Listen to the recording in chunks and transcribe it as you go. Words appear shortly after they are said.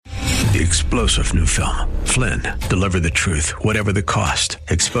the explosive new film, Flynn, Deliver the Truth, Whatever the Cost,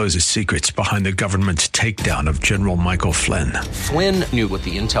 exposes secrets behind the government's takedown of General Michael Flynn. Flynn knew what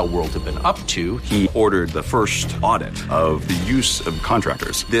the intel world had been up to. He ordered the first audit of the use of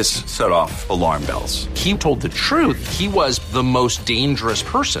contractors. This set off alarm bells. He told the truth. He was the most dangerous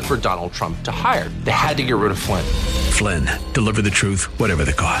person for Donald Trump to hire. They had to get rid of Flynn. Flynn, Deliver the Truth, Whatever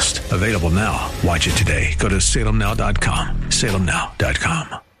the Cost. Available now. Watch it today. Go to salemnow.com.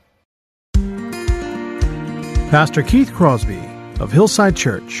 salemnow.com. Pastor Keith Crosby of Hillside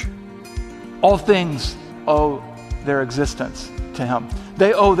Church. All things owe their existence to Him.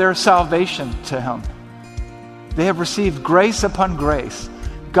 They owe their salvation to Him. They have received grace upon grace,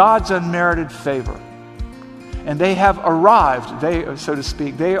 God's unmerited favor. And they have arrived, so to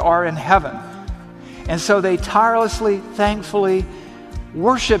speak, they are in heaven. And so they tirelessly, thankfully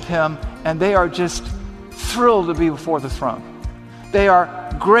worship Him, and they are just thrilled to be before the throne. They are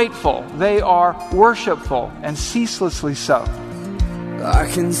grateful, they are worshipful, and ceaselessly so. I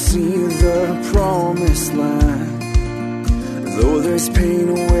can see the promised land, though there's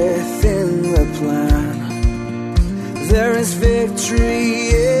pain within the plan. There is victory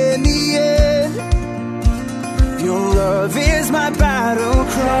in the end. Your love is my battle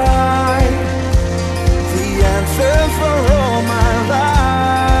cry, the answer for all my life.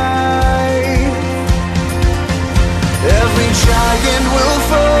 Every giant will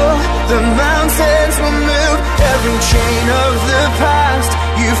fall, the mountains will move, every chain of the past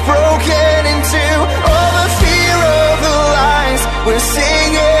you've broken into. All the fear of the lies, we're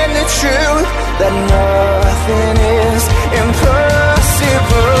singing the truth, that nothing is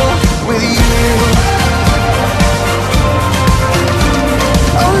impossible with you.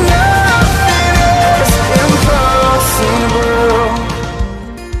 Oh, nothing is impossible.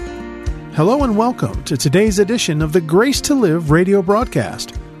 Hello and welcome to today's edition of the Grace to Live radio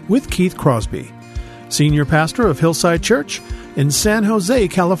broadcast with Keith Crosby, Senior Pastor of Hillside Church in San Jose,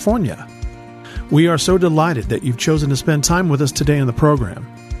 California. We are so delighted that you've chosen to spend time with us today in the program.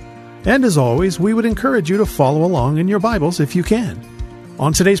 And as always, we would encourage you to follow along in your Bibles if you can.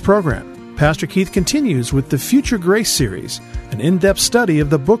 On today's program, Pastor Keith continues with the Future Grace series, an in-depth study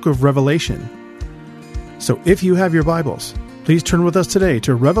of the book of Revelation. So if you have your Bibles, please turn with us today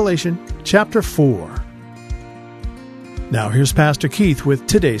to Revelation chapter 4. Now here's Pastor Keith with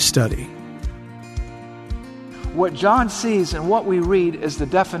today's study. What John sees and what we read is the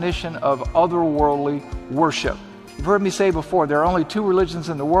definition of otherworldly worship. You've heard me say before, there are only two religions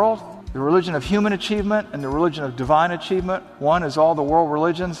in the world, the religion of human achievement and the religion of divine achievement. One is all the world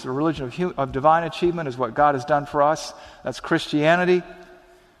religions. The religion of divine achievement is what God has done for us. That's Christianity.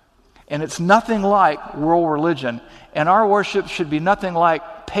 And it's nothing like world religion. And our worship should be nothing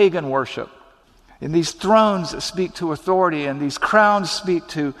like pagan worship. And these thrones speak to authority, and these crowns speak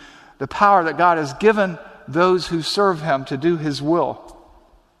to the power that God has given those who serve Him to do His will.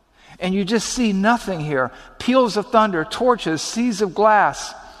 And you just see nothing here. Peals of thunder, torches, seas of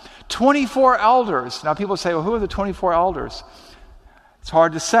glass, 24 elders. Now people say, well, who are the 24 elders? It's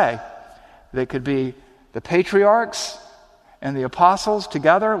hard to say. They could be the patriarchs and the apostles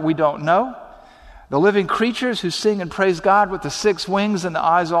together. We don't know. The living creatures who sing and praise God with the 6 wings and the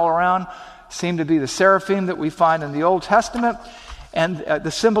eyes all around seem to be the seraphim that we find in the Old Testament. And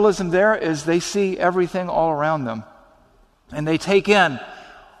the symbolism there is they see everything all around them. And they take in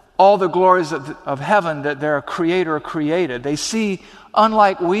all the glories of heaven that their Creator created. They see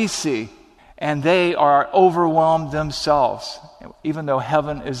unlike we see, and they are overwhelmed themselves, even though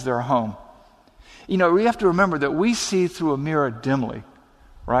heaven is their home. You know, we have to remember that we see through a mirror dimly,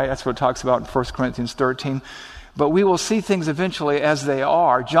 right? That's what it talks about in 1 Corinthians 13. But we will see things eventually as they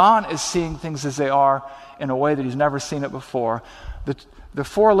are. John is seeing things as they are in a way that he's never seen it before. The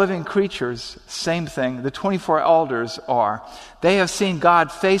 4 living creatures, same thing. The 24 elders are. They have seen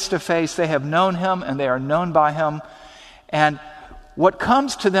God face to face. They have known Him and they are known by Him. And what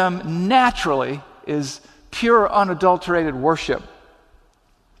comes to them naturally is pure, unadulterated worship.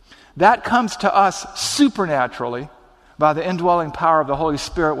 That comes to us supernaturally by the indwelling power of the Holy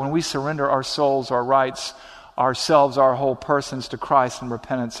Spirit when we surrender our souls, our rights, ourselves, our whole persons to Christ in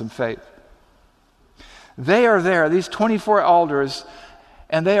repentance and faith. They are there, these 24 elders,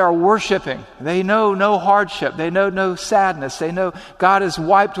 and they are worshiping. They know no hardship. They know no sadness. They know God has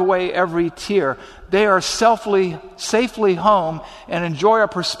wiped away every tear. They are safely home and enjoy a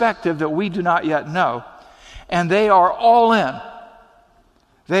perspective that we do not yet know. And they are all in.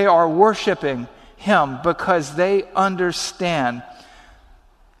 They are worshiping Him because they understand.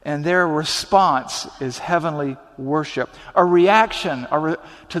 And their response is heavenly worship, a reaction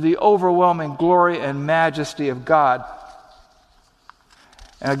to the overwhelming glory and majesty of God.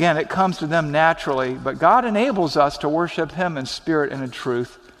 And again, it comes to them naturally, but God enables us to worship Him in spirit and in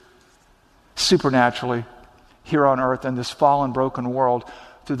truth, supernaturally, here on earth in this fallen, broken world,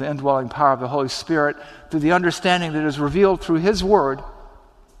 through the indwelling power of the Holy Spirit, through the understanding that is revealed through His Word,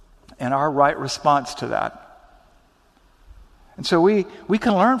 and our right response to that. And so we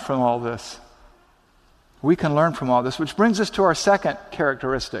can learn from all this. We can learn from all this, which brings us to our second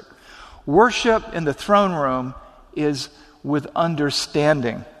characteristic. Worship in the throne room is with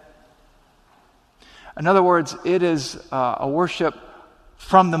understanding. In other words, it is a worship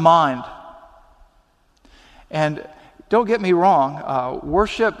from the mind. And don't get me wrong,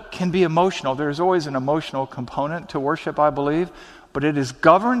 worship can be emotional. There's always an emotional component to worship, I believe, but it is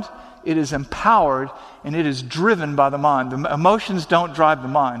governed, it is empowered, and it is driven by the mind. The emotions don't drive the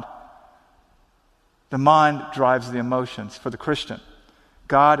mind. The mind drives the emotions for the Christian.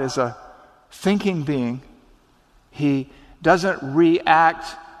 God is a thinking being. He doesn't react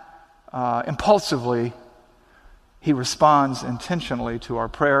impulsively. He responds intentionally to our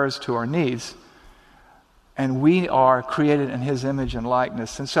prayers, to our needs. And we are created in His image and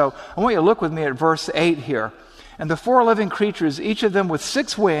likeness. And so I want you to look with me at verse 8 here. And the 4 living creatures, each of them with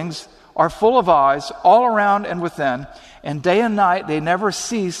 6 wings, are full of eyes all around and within. And day and night they never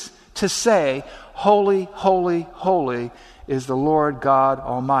cease to say, Holy, holy, holy is the Lord God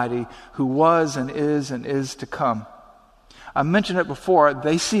Almighty, who was and is to come. I mentioned it before,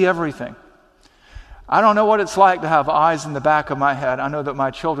 they see everything. I don't know what it's like to have eyes in the back of my head. I know that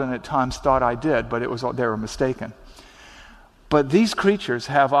my children at times thought I did, but they were mistaken. But these creatures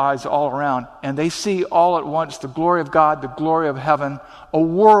have eyes all around, and they see all at once the glory of God, the glory of heaven, a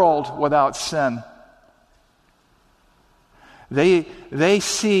world without sin. They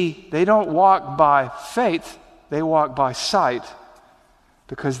don't walk by faith, they walk by sight,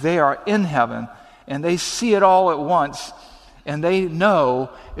 because they are in heaven, and they see it all at once, and they know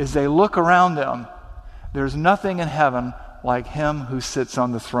as they look around them, there's nothing in heaven like Him who sits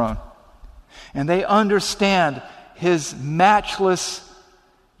on the throne. And they understand His matchless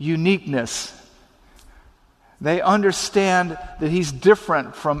uniqueness. They understand that He's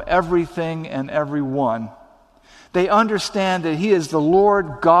different from everything and everyone. They understand that He is the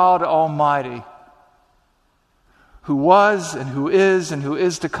Lord God Almighty, who was and who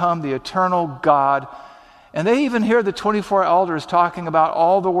is to come, the eternal God. And they even hear the 24 elders talking about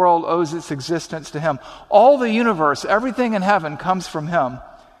all the world owes its existence to Him. All the universe, everything in heaven comes from Him.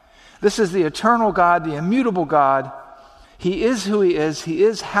 This is the eternal God, the immutable God. He is who He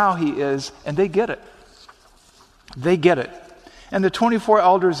is how He is, and they get it. They get it. And the 24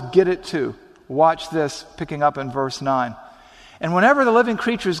 elders get it too. Watch this, picking up in verse 9. And whenever the living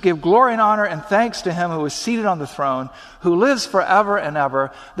creatures give glory and honor and thanks to Him who is seated on the throne, who lives forever and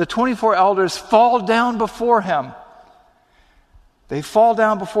ever, the 24 elders fall down before Him. They fall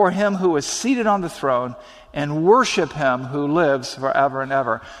down before Him who is seated on the throne and worship Him who lives forever and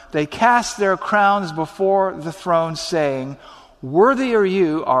ever. They cast their crowns before the throne, saying, Worthy are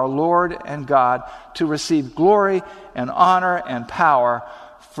you, our Lord and God, to receive glory and honor and power,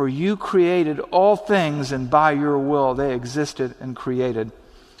 for you created all things, and by your will they existed and created.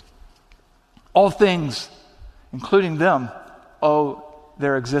 All things, including them, owe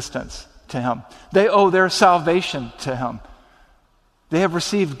their existence to Him. They owe their salvation to Him. They have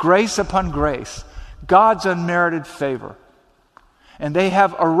received grace upon grace, God's unmerited favor. And they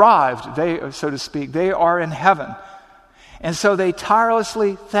have arrived, so to speak, they are in heaven. And so they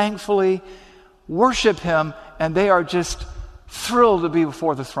tirelessly, thankfully worship Him, and they are just thrilled to be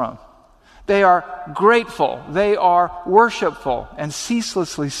before the throne. They are grateful. They are worshipful, and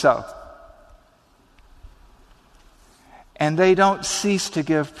ceaselessly so. And they don't cease to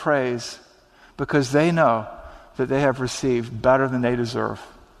give praise because they know that they have received better than they deserve.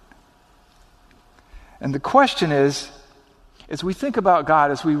 And the question is, as we think about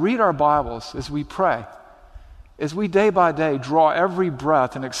God, as we read our Bibles, as we pray, as we day by day draw every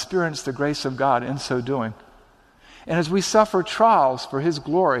breath and experience the grace of God in so doing, and as we suffer trials for His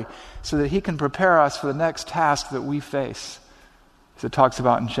glory so that He can prepare us for the next task that we face, as it talks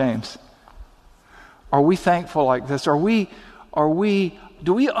about in James, are we thankful like this? Do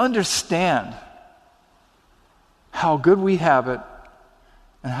we understand how good we have it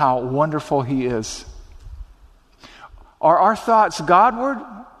and how wonderful He is? Are our thoughts Godward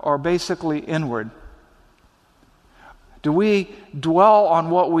or basically inward? Do we dwell on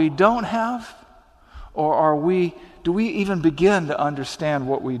what we don't have, or do we even begin to understand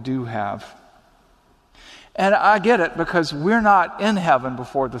what we do have? And I get it, because we're not in heaven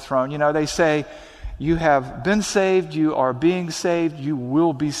before the throne. You know, they say, you have been saved, you are being saved, you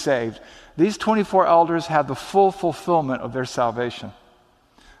will be saved. These 24 elders have the full fulfillment of their salvation.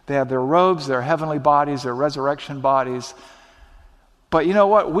 They have their robes, their heavenly bodies, their resurrection bodies. But you know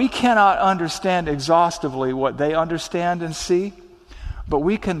what? We cannot understand exhaustively what they understand and see, but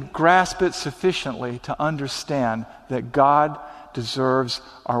we can grasp it sufficiently to understand that God deserves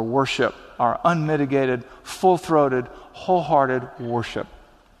our worship, our unmitigated, full-throated, wholehearted worship.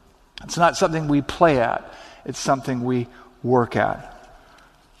 It's not something we play at. It's something we work at.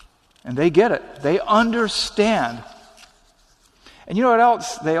 And they get it. They understand. And you know what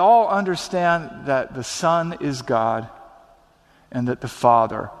else? They all understand that the Son is God and that the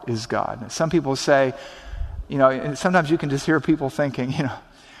Father is God. And some people say, you know, and sometimes you can just hear people thinking, you know,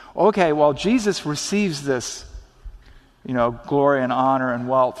 okay, well, Jesus receives this, you know, glory and honor and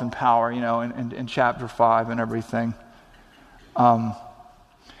wealth and power, you know, in chapter 5 and everything.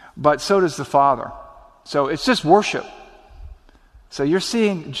 But so does the Father. So it's just worship. So you're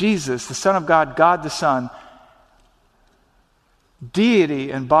seeing Jesus, the Son of God, God the Son,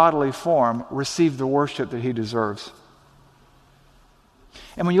 deity in bodily form, receive the worship that he deserves.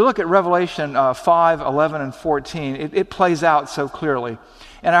 And when you look at Revelation 5, 11, and 14, it plays out so clearly.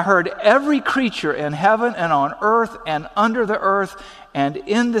 And I heard every creature in heaven and on earth and under the earth and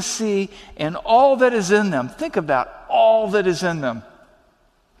in the sea and all that is in them. Think of that, all that is in them.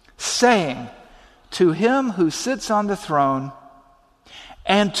 Saying, to him who sits on the throne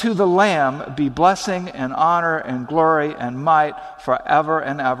and to the Lamb be blessing and honor and glory and might forever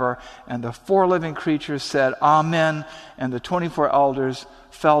and ever. And the 4 living creatures said, Amen. And the 24 elders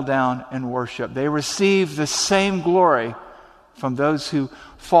fell down and worshiped. They receive the same glory from those who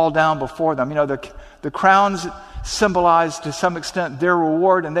fall down before them. You know, the crowns symbolize to some extent their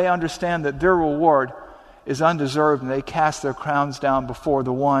reward, and they understand that their reward is undeserved, and they cast their crowns down before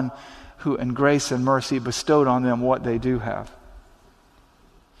the one who in grace and mercy bestowed on them what they do have.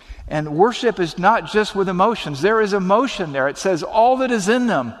 And worship is not just with emotions. There is emotion there. It says all that is in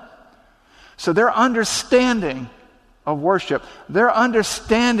them. So their understanding of worship, their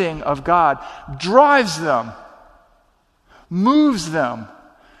understanding of God drives them, moves them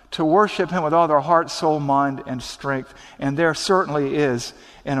to worship him with all their heart, soul, mind, and strength. And there certainly is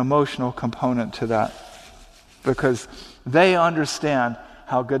an emotional component to that, because they understand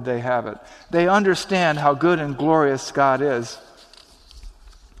how good they have it. They understand how good and glorious God is.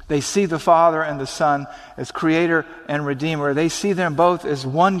 They see the Father and the Son as Creator and Redeemer. They see them both as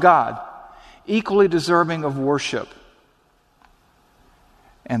one God, equally deserving of worship.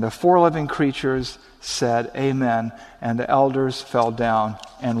 And the 4 living creatures said, Amen, and the elders fell down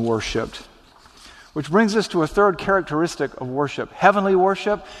and worshiped. Which brings us to a third characteristic of worship, heavenly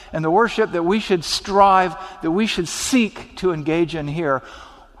worship, and the worship that we should strive, that we should seek to engage in here.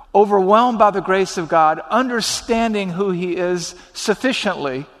 Overwhelmed by the grace of God, understanding who he is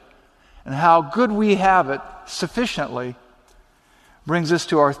sufficiently, and how good we have it sufficiently, brings us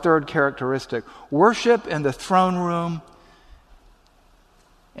to our third characteristic. Worship in the throne room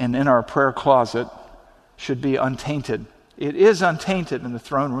and in our prayer closet should be untainted. It is untainted in the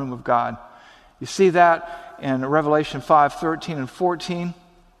throne room of God. You see that in Revelation 5, 13 and 14.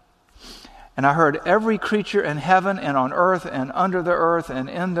 And I heard every creature in heaven and on earth and under the earth and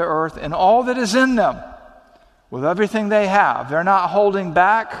in the earth and all that is in them, with everything they have. They're not holding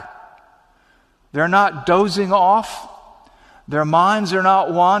back. They're not dozing off. Their minds are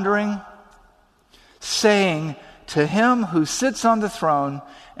not wandering. Saying, to him who sits on the throne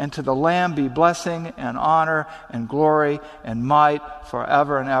and to the Lamb be blessing and honor and glory and might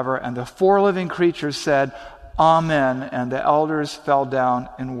forever and ever. And the 4 living creatures said, Amen. And the elders fell down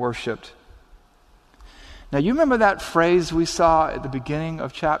and worshiped. Now, you remember that phrase we saw at the beginning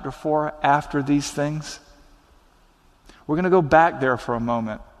of chapter 4, after these things? We're going to go back there for a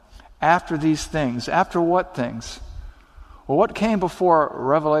moment. After these things. After what things? Well, what came before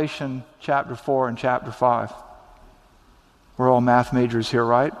Revelation chapter 4 and chapter 5? We're all math majors here,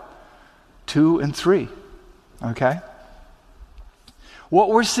 right? 2 and 3. Okay? What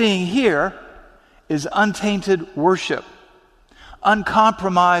we're seeing here is untainted worship.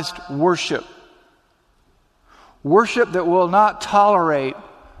 Uncompromised worship. Worship that will not tolerate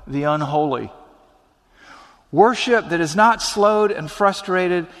the unholy. Worship that is not slowed and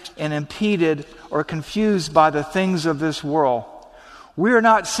frustrated and impeded or confused by the things of this world. We are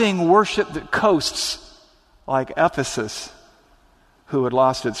not seeing worship that coasts like Ephesus, who had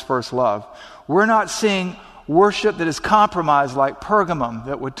lost its first love. We're not seeing worship that is compromised like Pergamum,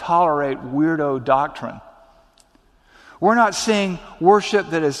 that would tolerate weirdo doctrine. We're not seeing worship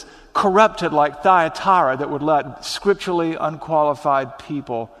that is corrupted like Thyatira, that would let scripturally unqualified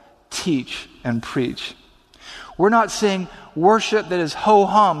people teach and preach. We're not seeing worship that is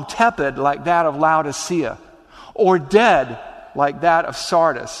ho-hum, tepid like that of Laodicea, or dead like that of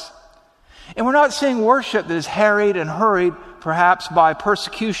Sardis. And we're not seeing worship that is harried and hurried, perhaps by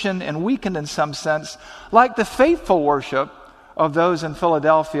persecution and weakened in some sense, like the faithful worship of those in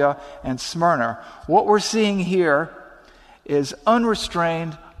Philadelphia and Smyrna. What we're seeing here is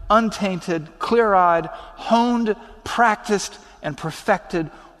unrestrained, untainted, clear-eyed, honed, practiced, and perfected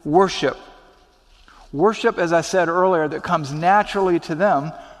worship. Worship, as I said earlier, that comes naturally to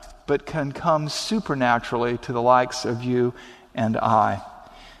them, but can come supernaturally to the likes of you and I.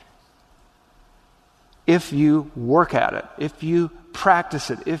 If you work at it, if you practice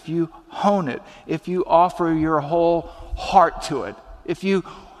it, if you hone it, if you offer your whole heart to it, if you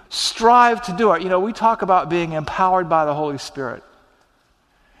strive to do it. You know, we talk about being empowered by the Holy Spirit,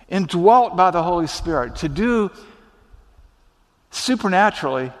 indwelt by the Holy Spirit, to do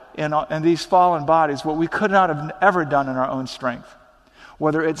supernaturally in these fallen bodies what we could not have ever done in our own strength.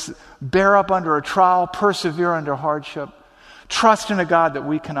 Whether it's bear up under a trial, persevere under hardship, trust in a God that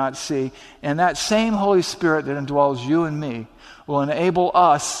we cannot see, and that same Holy Spirit that indwells you and me will enable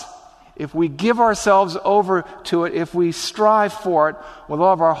us, if we give ourselves over to it, if we strive for it with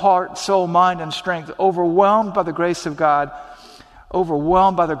all of our heart, soul, mind, and strength, overwhelmed by the grace of God,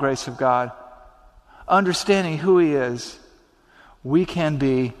 understanding who He is, we can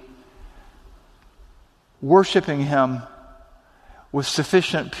be worshiping Him with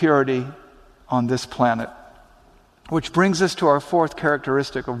sufficient purity on this planet. Which brings us to our fourth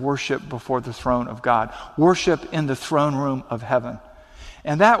characteristic of worship before the throne of God. Worship in the throne room of heaven.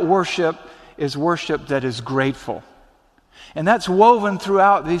 And that worship is worship that is grateful. And that's woven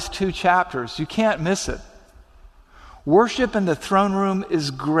throughout these two chapters. You can't miss it. Worship in the throne room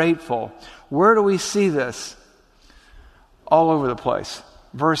is grateful. Where do we see this? All over the place.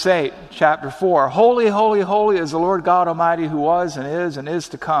 Verse 8, chapter 4. Holy, holy, holy is the Lord God Almighty, who was and is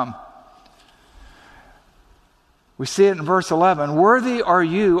to come. We see it in verse 11. Worthy are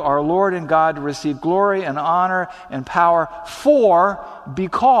you, our Lord and God, to receive glory and honor and power,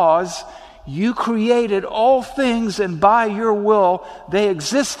 because you created all things, and by your will they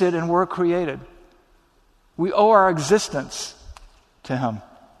existed and were created. We owe our existence to Him.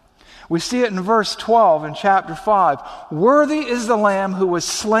 We see it in verse 12 in chapter 5. Worthy is the Lamb who was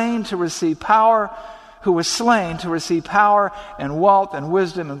slain to receive power and wealth and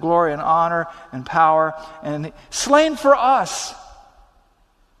wisdom and glory and honor and power, and slain for us.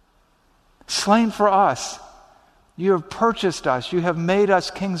 Slain for us. You have purchased us. You have made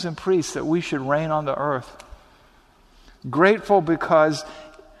us kings and priests that we should reign on the earth. Grateful because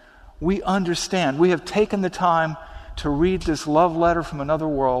we understand. We have taken the time to read this love letter from another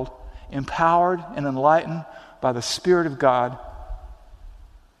world, empowered and enlightened by the Spirit of God,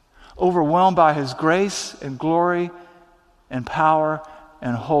 overwhelmed by His grace and glory and power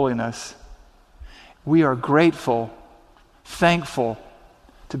and holiness. We are grateful, thankful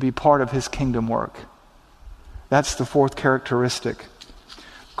to be part of His kingdom work. That's the fourth characteristic.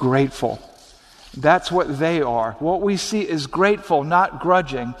 Grateful. That's what they are. What we see is grateful, not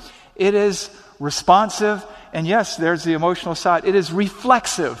grudging. It is responsive, and yes, there's the emotional side. It is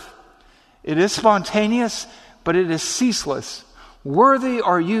reflexive. It is spontaneous, but it is ceaseless. Worthy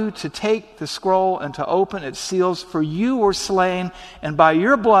are you to take the scroll and to open its seals, for you were slain, and by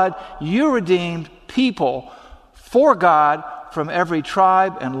your blood you redeemed people for God from every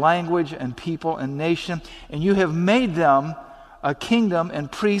tribe and language and people and nation, and you have made them a kingdom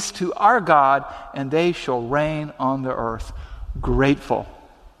and priests to our God, and they shall reign on the earth. Grateful.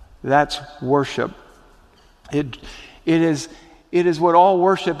 That's worship. It is what all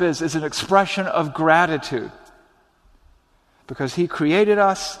worship is an expression of gratitude. Because He created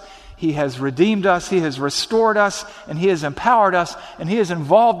us, He has redeemed us, He has restored us, and He has empowered us, and He has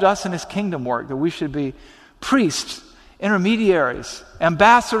involved us in His kingdom work, that we should be priests, intermediaries,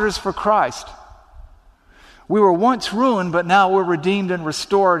 ambassadors for Christ. We were once ruined, but now we're redeemed and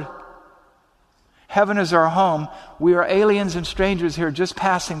restored. Heaven is our home. We are aliens and strangers here just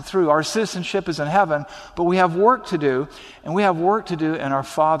passing through. Our citizenship is in heaven, but we have work to do, and we have work to do in our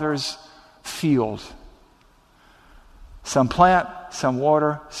Father's field. Some plant, some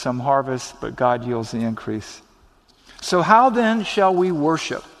water, some harvest, but God yields the increase. So how then shall we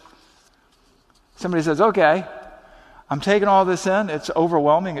worship? Somebody says, okay, I'm taking all this in. It's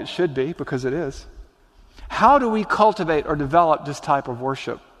overwhelming. It should be, because it is. How do we cultivate or develop this type of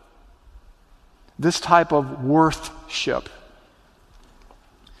worship? This type of worthship?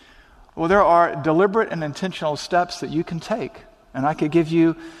 Well, there are deliberate and intentional steps that you can take. And I could give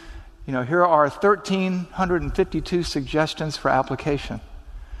you, here are 1,352 suggestions for application.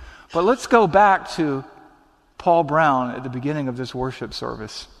 But let's go back to Paul Brown at the beginning of this worship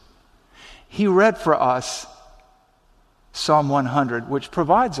service. He read for us Psalm 100, which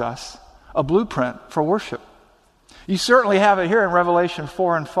provides us a blueprint for worship. You certainly have it here in Revelation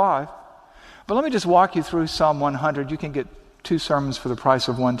 4 and 5. But let me just walk you through Psalm 100. You can get 2 sermons for the price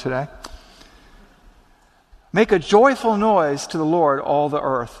of one today. Make a joyful noise to the Lord, all the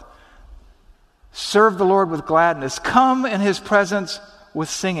earth. Serve the Lord with gladness. Come in his presence with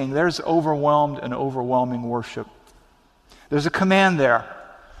singing. There's overwhelmed and overwhelming worship. There's a command there.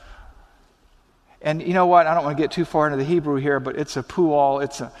 And you know what? I don't want to get too far into the Hebrew here, but it's a pu'al.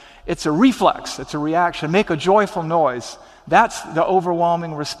 It's a reflex. It's a reaction. Make a joyful noise. That's the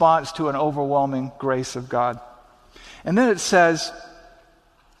overwhelming response to an overwhelming grace of God. And then it says,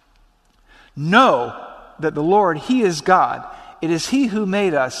 know that the Lord, he is God. It is he who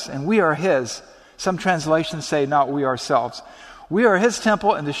made us, and we are his. Some translations say, not we ourselves. We are his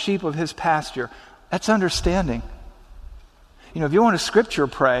temple and the sheep of his pasture. That's understanding. You know, if you want to scripture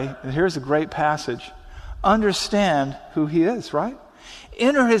pray, here's a great passage. Understand who he is, right?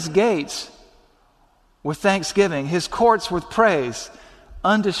 Enter his gates with thanksgiving, his courts with praise,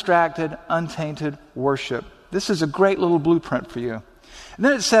 undistracted, untainted worship. This is a great little blueprint for you. And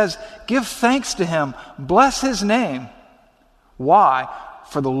then it says, give thanks to him, bless his name. Why?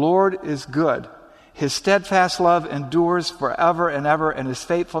 For the Lord is good. His steadfast love endures forever and ever, and his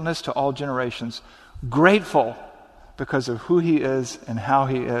faithfulness to all generations. Grateful because of who he is and how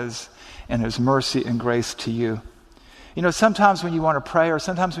he is, and his mercy and grace to you. You know, sometimes when you want to pray, or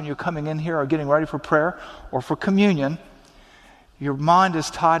sometimes when you're coming in here or getting ready for prayer or for communion, your mind is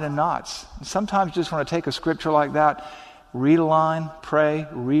tied in knots. And sometimes you just want to take a scripture like that, read a line, pray,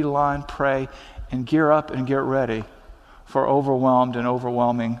 and gear up and get ready for overwhelmed and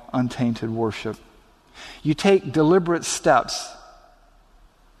overwhelming, untainted worship. You take deliberate steps,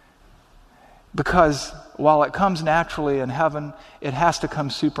 because while it comes naturally in heaven, it has to come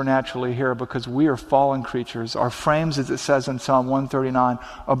supernaturally here, because we are fallen creatures. Our frames, as it says in Psalm 139,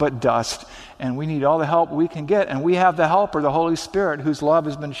 are but dust, and we need all the help we can get. And we have the helper, the Holy Spirit, whose love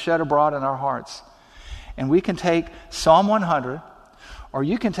has been shed abroad in our hearts. And we can take Psalm 100, or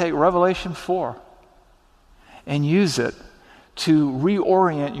you can take Revelation 4 and use it to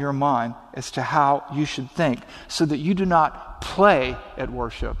reorient your mind as to how you should think, so that you do not play at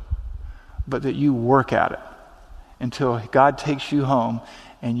worship, but that you work at it until God takes you home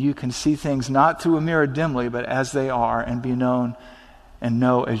and you can see things not through a mirror dimly, but as they are, and be known and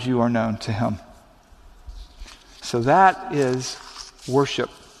know as you are known to him. So that is worship.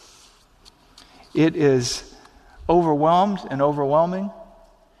 It is overwhelmed and overwhelming.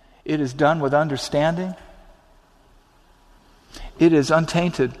 It is done with understanding. It is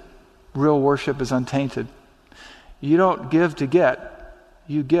untainted. Real worship is untainted. You don't give to get.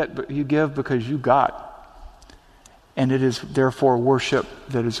 You get, but you give because you got. And it is therefore worship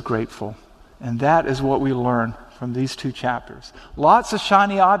that is grateful. And that is what we learn from these 2 chapters. Lots of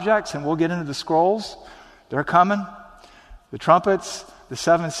shiny objects, and we'll get into the scrolls. They're coming. The trumpets, the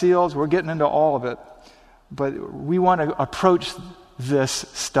 7 seals, we're getting into all of it. But we want to approach this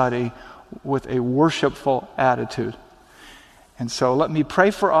study with a worshipful attitude. And so let me pray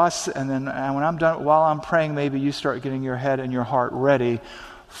for us, and then when I'm done, while I'm praying, maybe you start getting your head and your heart ready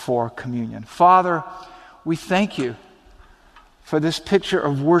for communion. Father, we thank you for this picture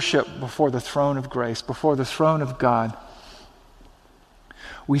of worship before the throne of grace, before the throne of God.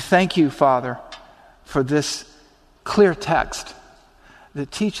 We thank you, Father, for this clear text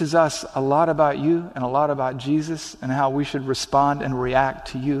that teaches us a lot about you and a lot about Jesus, and how we should respond and react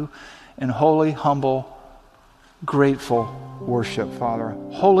to you in holy, humble, grateful worship, Father.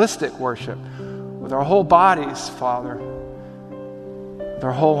 Holistic worship with our whole bodies, Father. With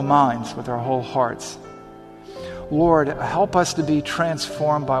our whole minds, with our whole hearts. Lord, help us to be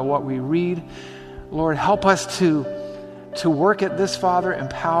transformed by what we read. Lord, help us to work at this, Father,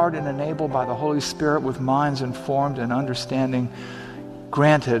 empowered and enabled by the Holy Spirit, with minds informed and understanding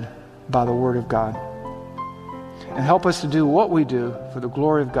granted by the Word of God. And help us to do what we do for the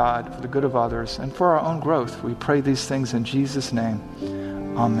glory of God, for the good of others, and for our own growth. We pray these things in Jesus' name.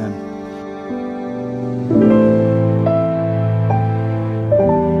 Amen.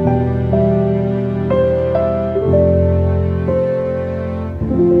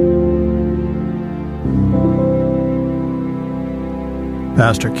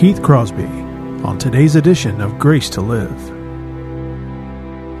 Pastor Keith Crosby on today's edition of Grace to Live.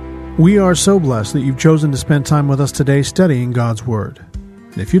 We are so blessed that you've chosen to spend time with us today studying God's Word.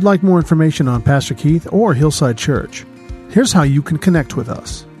 And if you'd like more information on Pastor Keith or Hillside Church, here's how you can connect with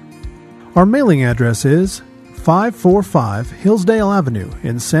us. Our mailing address is 545 Hillsdale Avenue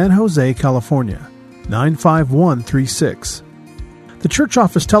in San Jose, California, 95136. The church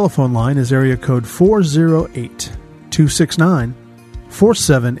office telephone line is area code 408-285-10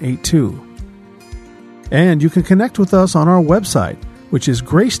 269-4782. And you can connect with us on our website, which is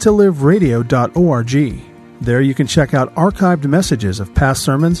gracetoliveradio.org. There you can check out archived messages of past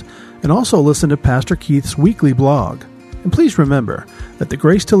sermons and also listen to Pastor Keith's weekly blog. And please remember that the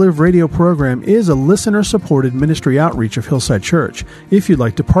Grace to Live radio program is a listener-supported ministry outreach of Hillside Church if you'd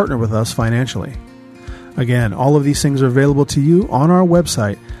like to partner with us financially. Again, all of these things are available to you on our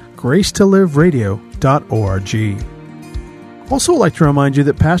website, gracetoliveradio.org. Also, I'd like to remind you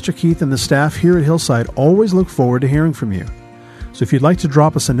that Pastor Keith and the staff here at Hillside always look forward to hearing from you. So if you'd like to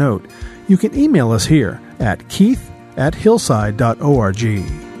drop us a note, you can email us here at keith@hillside.org.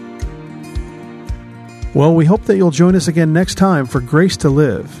 Well, we hope that you'll join us again next time for Grace to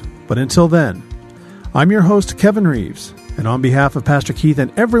Live. But until then, I'm your host, Kevin Reeves, and on behalf of Pastor Keith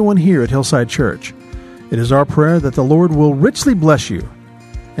and everyone here at Hillside Church, it is our prayer that the Lord will richly bless you.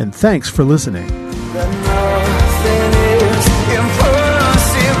 And thanks for listening. Nothing is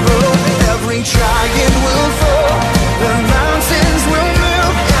impossible. Every giant will fall. The mountains will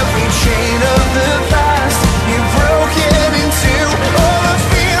move. Every chain of the past you've broken into. All the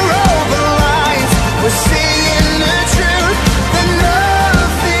fear of the lies. We're seeing the truth. That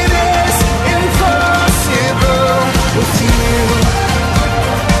nothing is impossible with you.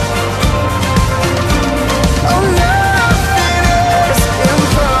 Oh, nothing is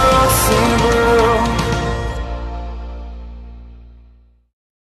impossible.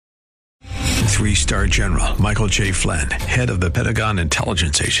 3-star General Michael J. Flynn, head of the Pentagon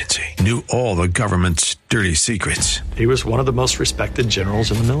Intelligence Agency, knew all the government's dirty secrets. He was one of the most respected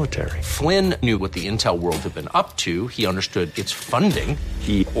generals in the military. Flynn knew what the intel world had been up to. He understood its funding.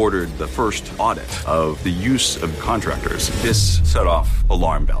 He ordered the first audit of the use of contractors. This set off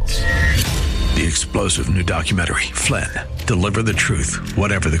alarm bells. The explosive new documentary, Flynn, Deliver the Truth,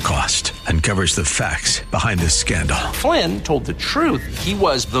 Whatever the Cost, uncovers the facts behind this scandal. Flynn told the truth. He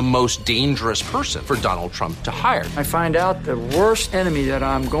was the most dangerous person for Donald Trump to hire. I find out the worst enemy that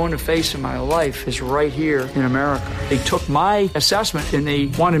I'm going to face in my life is right here in America. They took my assessment and they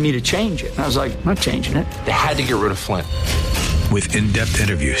wanted me to change it. And I was like, I'm not changing it. They had to get rid of Flynn. With in-depth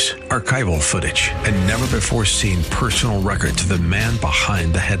interviews, archival footage, and never-before-seen personal records of the man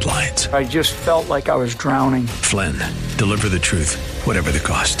behind the headlines. I just felt like I was drowning. Flynn, Deliver the Truth, Whatever the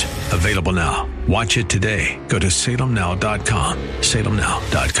Cost. Available now. Watch it today. Go to salemnow.com.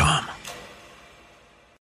 salemnow.com.